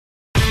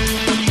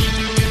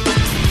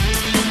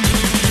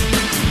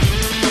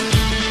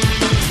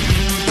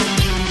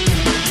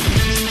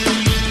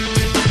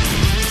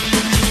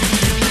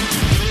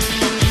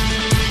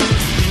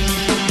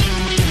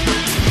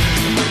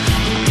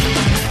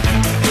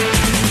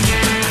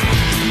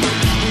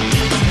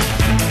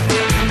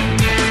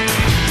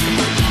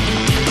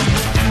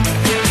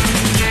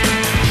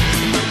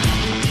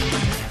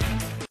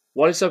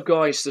What is up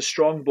guys, the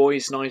Strong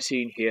Boys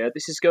 19 here.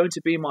 This is going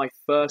to be my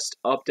first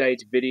update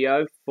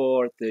video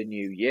for the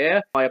new year.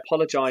 I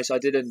apologise I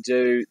didn't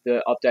do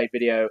the update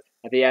video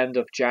at the end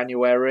of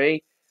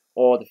January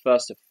or the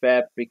 1st of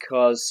Feb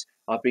because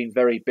I've been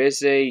very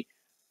busy.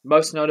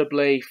 Most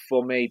notably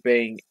for me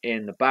being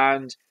in the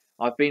band.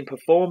 I've been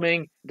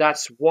performing,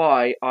 that's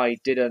why I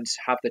didn't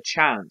have the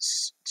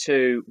chance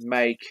to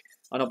make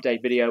an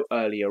update video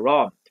earlier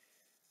on.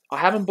 I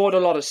haven't bought a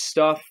lot of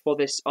stuff for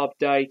this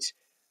update.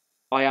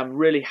 I am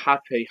really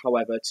happy,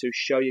 however, to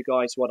show you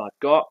guys what I've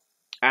got,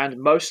 and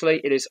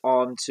mostly it is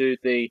on to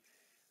the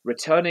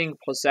returning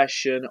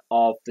possession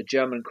of the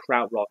German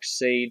Krautrock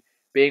scene,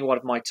 being one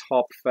of my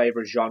top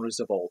favourite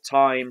genres of all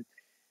time.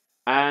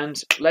 And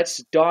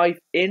let's dive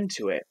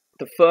into it.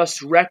 The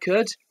first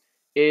record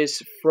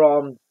is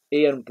from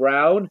Ian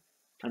Brown,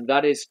 and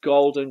that is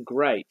Golden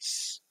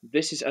Greats.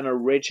 This is an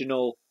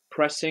original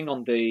pressing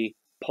on the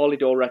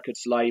Polydor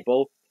Records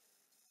label.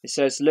 It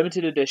says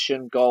limited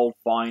edition gold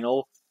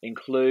vinyl.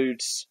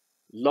 Includes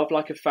Love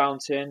Like a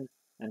Fountain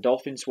and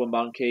Dolphins Were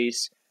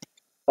Monkeys,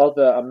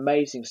 other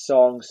amazing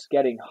songs,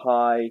 Getting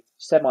High,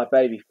 Set My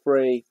Baby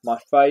Free, my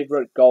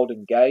favourite,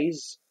 Golden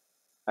Gaze,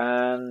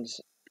 and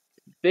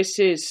this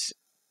is,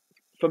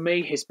 for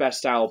me, his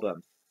best album,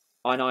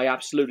 and I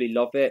absolutely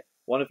love it.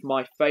 One of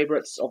my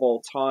favourites of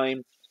all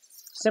time.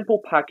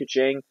 Simple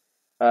packaging,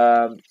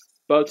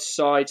 both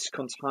sides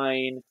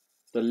contain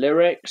the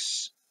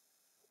lyrics,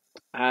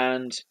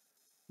 and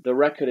the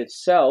record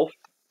itself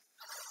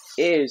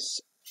is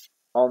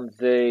on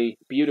the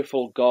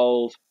beautiful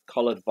gold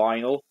coloured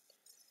vinyl.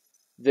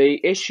 The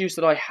issues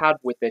that I had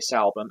with this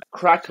album,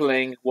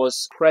 crackling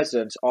was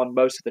present on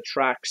most of the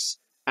tracks,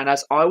 and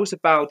as I was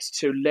about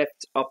to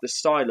lift up the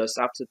stylus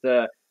after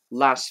the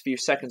last few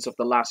seconds of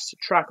the last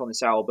track on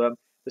this album,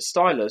 the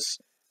stylus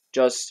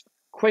just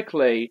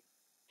quickly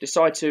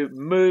decided to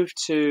move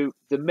to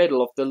the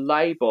middle of the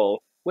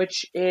label,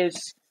 which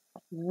is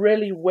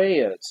really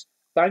weird.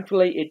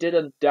 Thankfully, it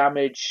didn't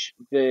damage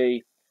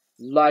the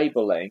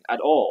labeling at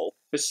all.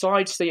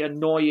 Besides the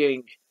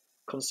annoying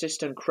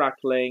consistent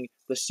crackling,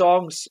 the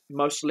songs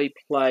mostly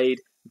played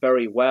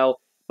very well,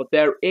 but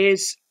there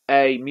is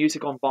a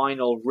music on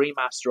vinyl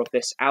remaster of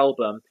this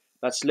album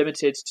that's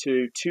limited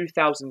to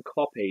 2,000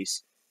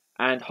 copies,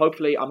 and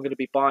hopefully I'm going to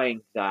be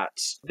buying that.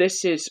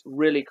 This is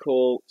really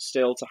cool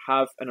still to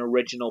have an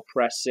original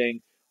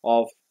pressing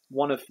of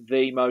one of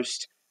the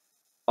most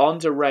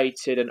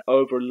underrated and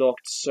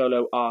overlooked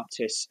solo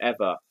artists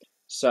ever.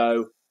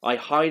 So I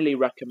highly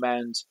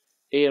recommend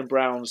Ian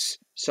Brown's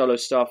solo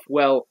stuff.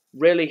 Well,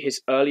 really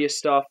his earlier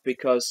stuff,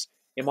 because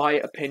in my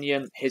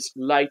opinion, his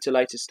later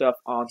stuff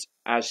aren't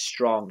as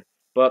strong.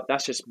 But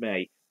that's just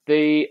me.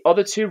 The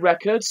other two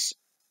records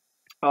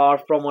are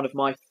from one of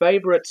my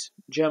favourite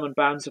German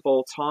bands of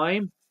all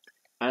time,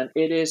 and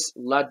it is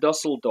La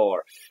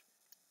Dusseldorf.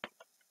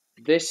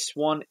 This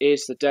one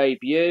is the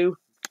debut.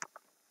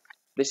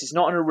 This is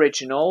not an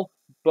original,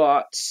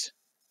 but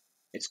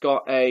it's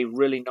got a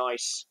really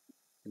nice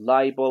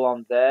label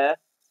on there,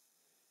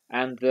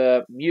 and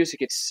the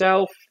music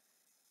itself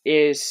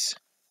is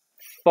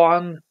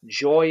fun,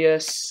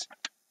 joyous,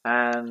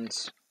 and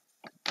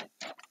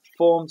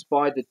formed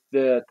by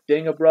the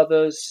Dinger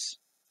brothers.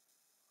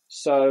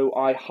 So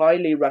I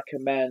highly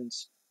recommend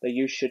that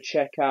you should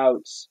check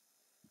out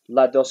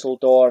La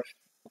Dusseldorf,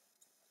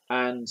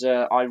 and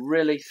I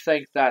really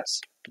think that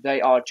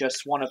they are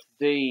just one of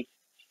the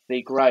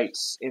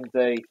greats in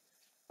the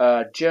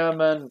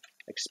German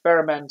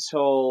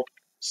experimental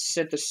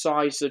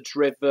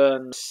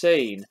synthesizer-driven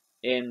scene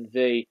in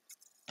the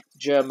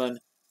German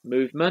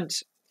movement.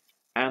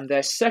 And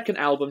their second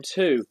album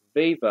too,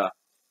 Viva,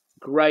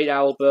 great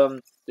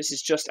album. This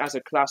is just as a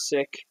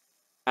classic,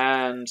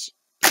 and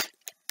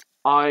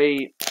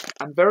I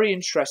am very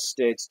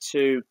interested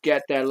to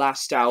get their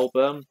last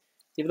album,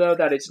 even though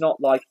that it's not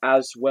like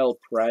as well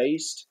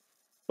praised.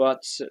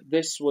 But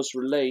this was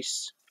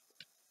released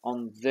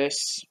on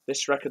this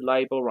record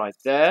label right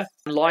there.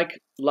 Like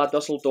La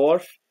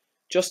Dusseldorf,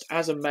 just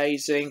as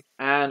amazing,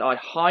 and I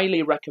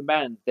highly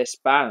recommend this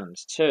band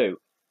too.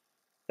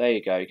 There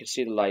you go, you can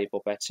see the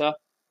label better.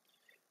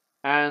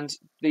 And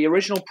the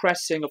original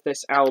pressing of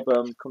this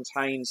album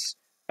contains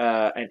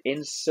an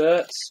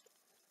insert,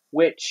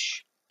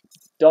 which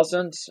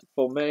doesn't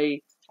for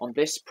me on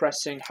this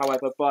pressing,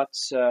 however, but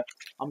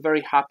I'm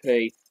very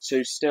happy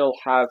to still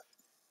have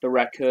the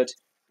record.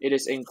 It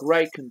is in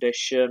great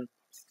condition,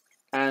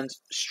 and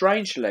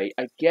strangely,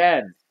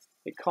 again,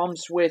 it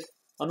comes with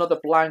another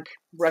blank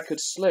record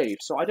sleeve,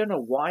 so I don't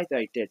know why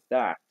they did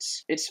that.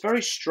 It's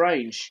very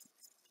strange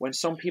when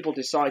some people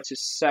decide to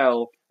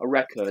sell a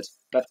record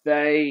that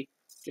they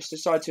just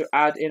decide to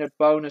add in a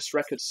bonus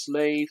record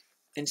sleeve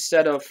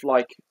instead of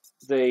like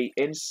the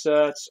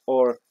insert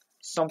or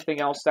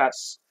something else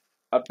that's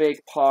a big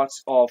part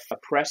of a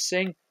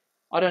pressing.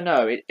 I don't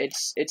know,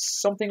 it's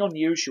something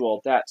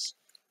unusual that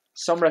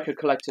some record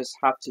collectors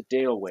have to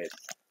deal with.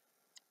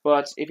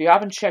 But if you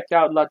haven't checked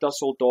out La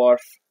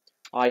Dusseldorf,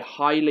 I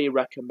highly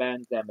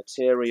recommend their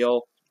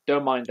material.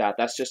 Don't mind that.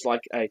 That's just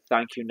like a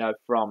thank you note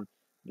from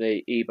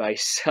the eBay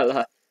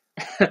seller.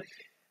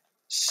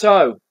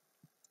 So,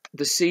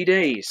 the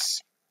CDs.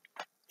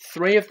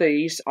 3 of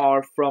these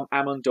are from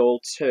Amundal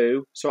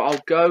 2, so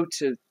I'll go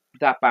to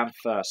that band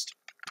first.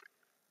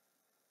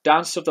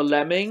 Dance of the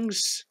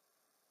Lemmings,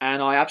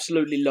 and I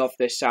absolutely love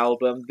this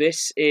album.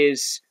 This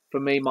is, for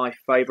me, my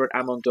favourite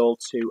Amundal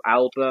 2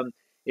 album.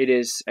 It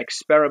is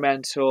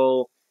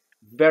experimental,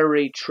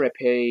 very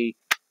trippy,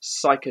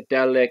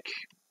 psychedelic,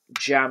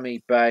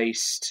 jammy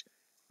based,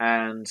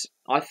 and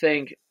I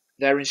think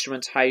their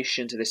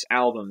instrumentation to this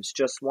album is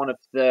just one of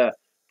the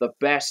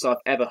best I've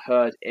ever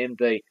heard in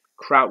the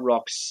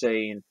Krautrock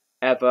scene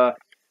ever.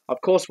 Of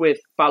course, with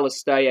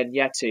Phallus Day and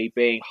Yeti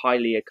being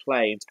highly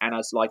acclaimed and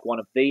as like one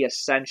of the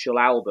essential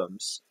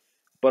albums,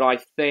 but I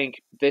think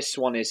this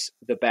one is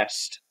the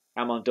best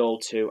Amundal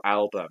 2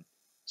 album.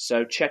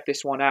 So check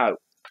this one out.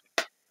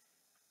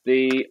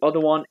 The other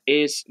one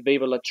is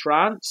Viva la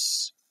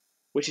Trance,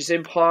 which is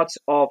in part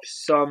of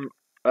some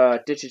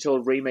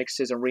digital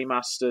remixes and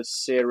remasters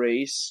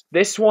series.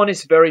 This one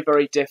is very,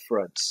 very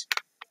different.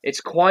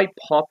 It's quite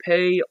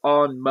poppy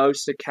on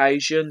most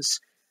occasions,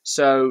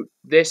 so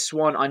this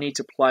one I need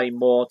to play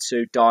more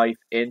to dive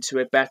into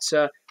it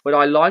better. But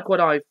I like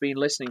what I've been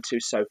listening to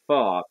so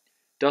far.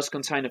 It does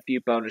contain a few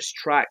bonus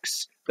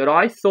tracks that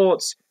I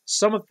thought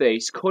some of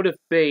these could have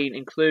been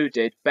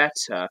included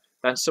better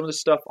than some of the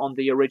stuff on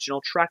the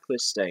original track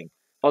listing.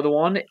 Other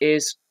one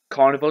is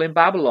Carnival in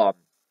Babylon,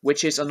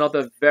 which is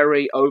another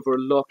very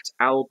overlooked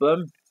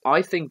album.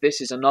 I think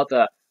this is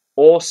another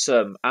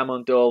awesome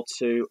Amundal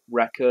 2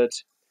 record.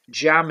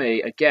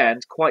 Jammy, again,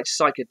 quite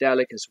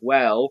psychedelic as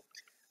well.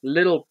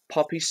 Little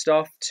poppy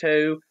stuff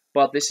too,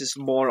 but this is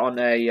more on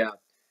a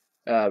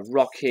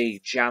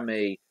rocky,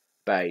 jammy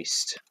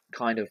based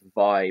kind of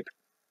vibe.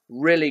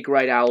 Really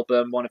great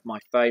album, one of my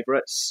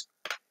favourites.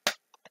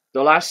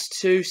 The last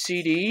 2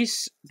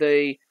 CDs,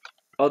 the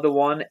other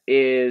one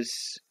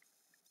is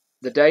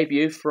the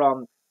debut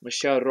from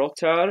Michel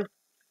Rotter,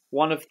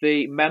 one of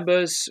the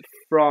members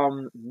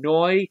from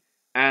Noi,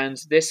 and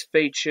this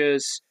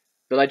features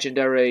the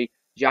legendary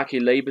Jackie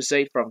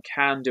Liebersee from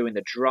Cannes doing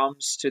the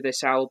drums to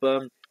this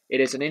album.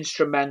 It is an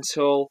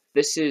instrumental.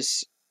 This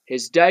is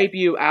his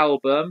debut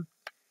album.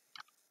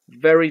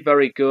 Very,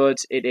 very good.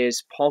 It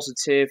is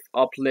positive,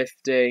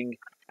 uplifting,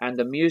 and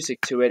the music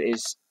to it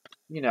is,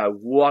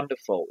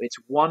 wonderful. It's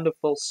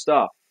wonderful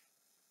stuff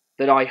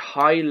that I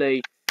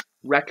highly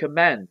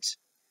recommend.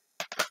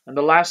 And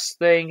the last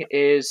thing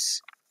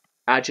is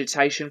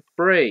Agitation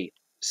Free.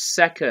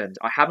 Second,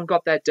 I haven't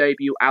got their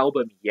debut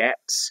album yet,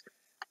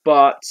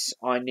 but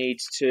I need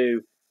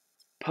to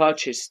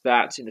purchase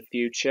that in the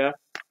future.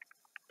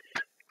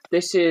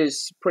 This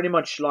is pretty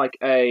much like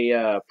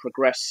a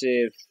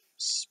progressive,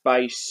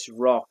 space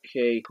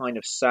rocky kind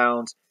of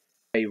sound.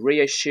 A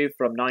reissue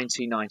from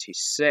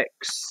 1996.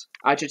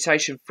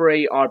 Agitation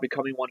Free are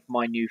becoming one of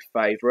my new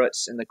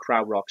favourites in the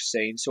Krautrock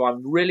scene, so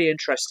I'm really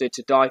interested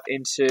to dive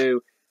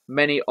into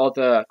many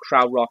other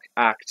Krautrock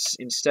acts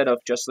instead of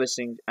just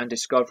listening and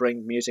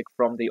discovering music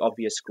from the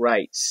obvious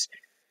greats.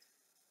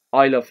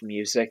 I love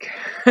music.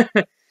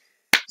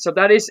 So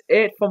that is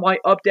it for my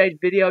update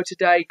video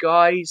today,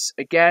 guys.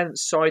 Again,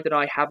 sorry that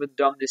I haven't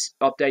done this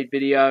update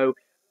video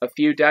a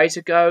few days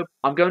ago.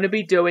 I'm going to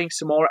be doing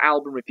some more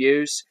album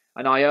reviews,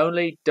 and I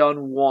only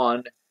done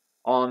one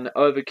on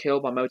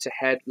Overkill by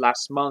Motorhead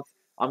last month.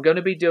 I'm going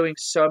to be doing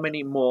so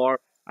many more,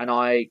 and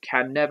I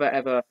can never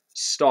ever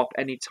stop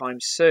anytime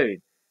soon.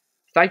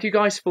 Thank you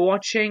guys for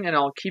watching, and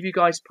I'll keep you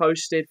guys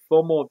posted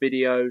for more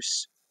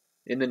videos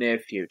in the near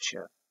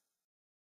future.